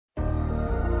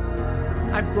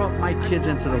I brought my kids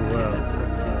into the world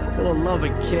full of love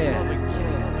and care,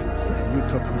 and you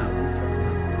took them out.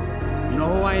 You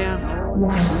know who I am?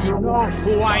 You know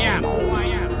who I am.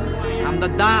 I'm the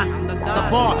Don, the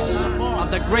boss of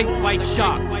the great white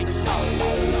shark. Ain't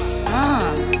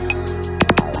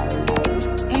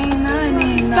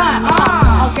nothing,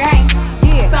 okay?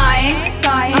 Yeah,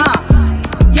 stuntin'.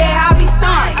 Yeah, I be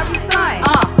stuntin'.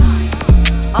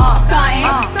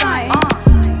 Stuntin'.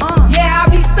 Yeah, I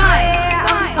be stuntin'.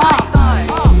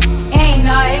 Ain't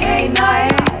nothing.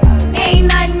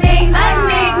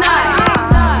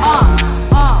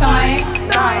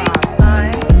 Stuntin'.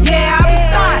 Yeah, I be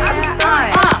stuntin'.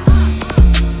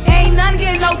 Ain't nothing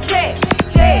getting no check.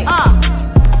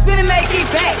 Spin and make it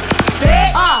back.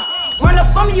 Run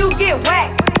up on me, you get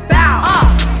whacked. Bow.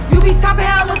 You be talking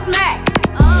hella smack.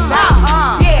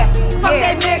 Yeah, fuck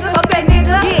that nigga.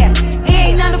 Yeah,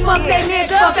 ain't nothing to fuck that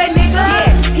nigga.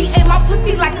 Yeah, he ate my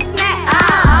pussy like a snack.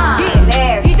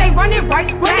 Yeah, DJ run it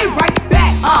right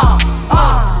back.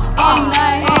 Ain't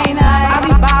nothing. I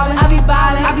be ballin', I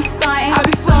be stuntin', I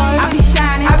be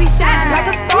shining, like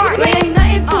a star. But ain't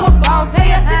nothing to a boss.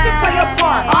 Pay attention, play your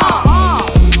part.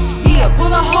 Yeah,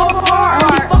 pull a whole car.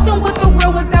 Only fucking with the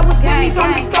real ones that was with me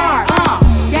from the start.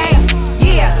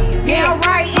 Yeah,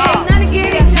 right. Ain't nothing to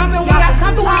get it jumpin'. When I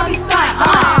come through, I be stuntin'.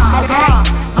 Okay,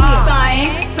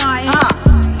 stuntin'.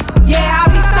 Yeah, I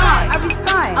be stuntin'.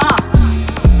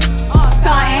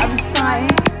 Stuntin'.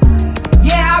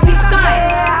 Yeah, I be stuntin'.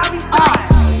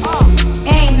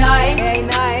 Ain't nothing.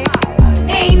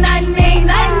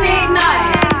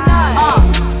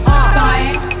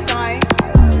 Stuntin'.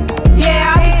 Yeah,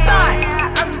 I be stuntin'.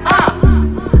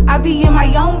 I be in my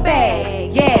own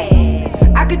bag,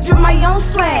 yeah. I could drip my own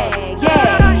swag,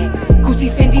 yeah. Gucci,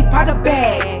 Fendi, Prada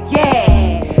bag,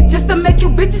 yeah. Just to make you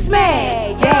bitches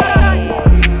mad,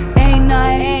 yeah. Ain't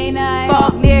nothing.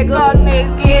 Fuck niggas,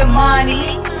 get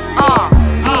money.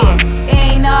 Yeah.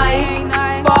 Ain't nothing.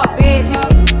 Fuck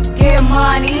bitches, get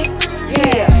money.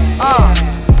 Yeah.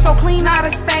 So clean, not a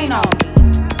stain on me.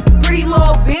 Pretty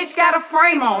little bitch got a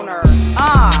frame on her.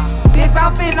 Big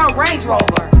mouth in a Range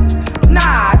Rover.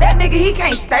 Nah, that nigga, he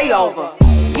can't stay over.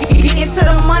 Getting to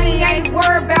the money ain't worth